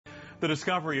The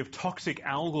discovery of toxic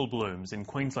algal blooms in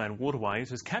Queensland waterways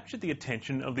has captured the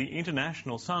attention of the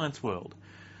international science world.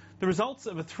 The results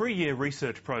of a 3-year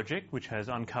research project, which has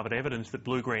uncovered evidence that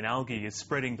blue-green algae is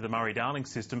spreading to the Murray-Darling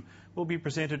system, will be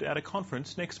presented at a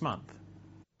conference next month.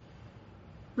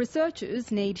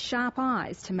 Researchers need sharp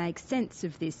eyes to make sense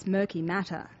of this murky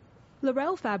matter.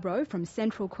 Laurel Fabro from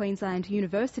Central Queensland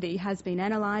University has been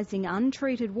analysing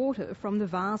untreated water from the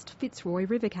vast Fitzroy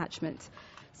River catchment.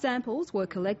 Samples were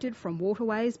collected from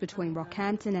waterways between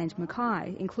Rockhampton and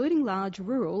Mackay, including large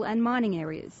rural and mining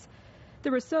areas.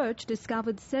 The research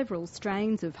discovered several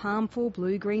strains of harmful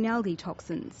blue-green algae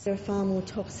toxins. There are far more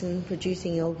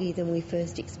toxin-producing algae than we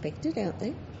first expected out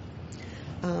there.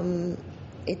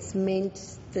 It's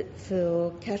meant that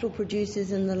for cattle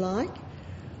producers and the like,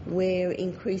 we're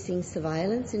increasing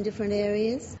surveillance in different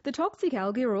areas. The toxic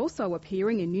algae are also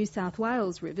appearing in New South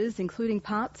Wales rivers, including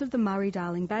parts of the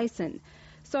Murray-Darling Basin.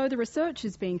 So the research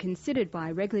is being considered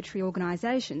by regulatory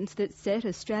organisations that set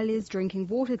Australia's drinking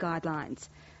water guidelines.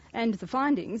 And the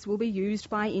findings will be used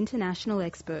by international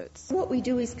experts. What we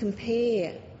do is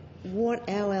compare what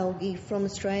our algae from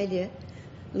Australia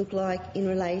look like in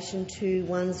relation to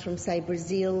ones from, say,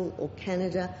 Brazil or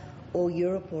Canada or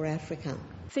Europe or Africa.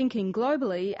 Thinking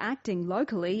globally, acting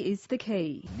locally is the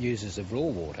key. Users of raw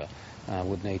water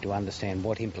would need to understand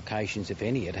what implications, if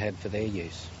any, it had for their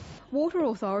use. Water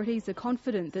authorities are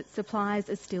confident that supplies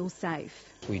are still safe.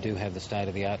 We do have the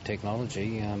state-of-the-art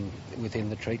technology within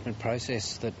the treatment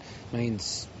process that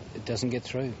means it doesn't get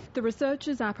through. The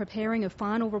researchers are preparing a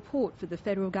final report for the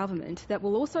federal government that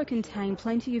will also contain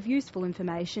plenty of useful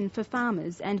information for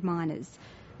farmers and miners.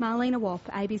 Marlena Woff,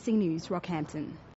 ABC News, Rockhampton.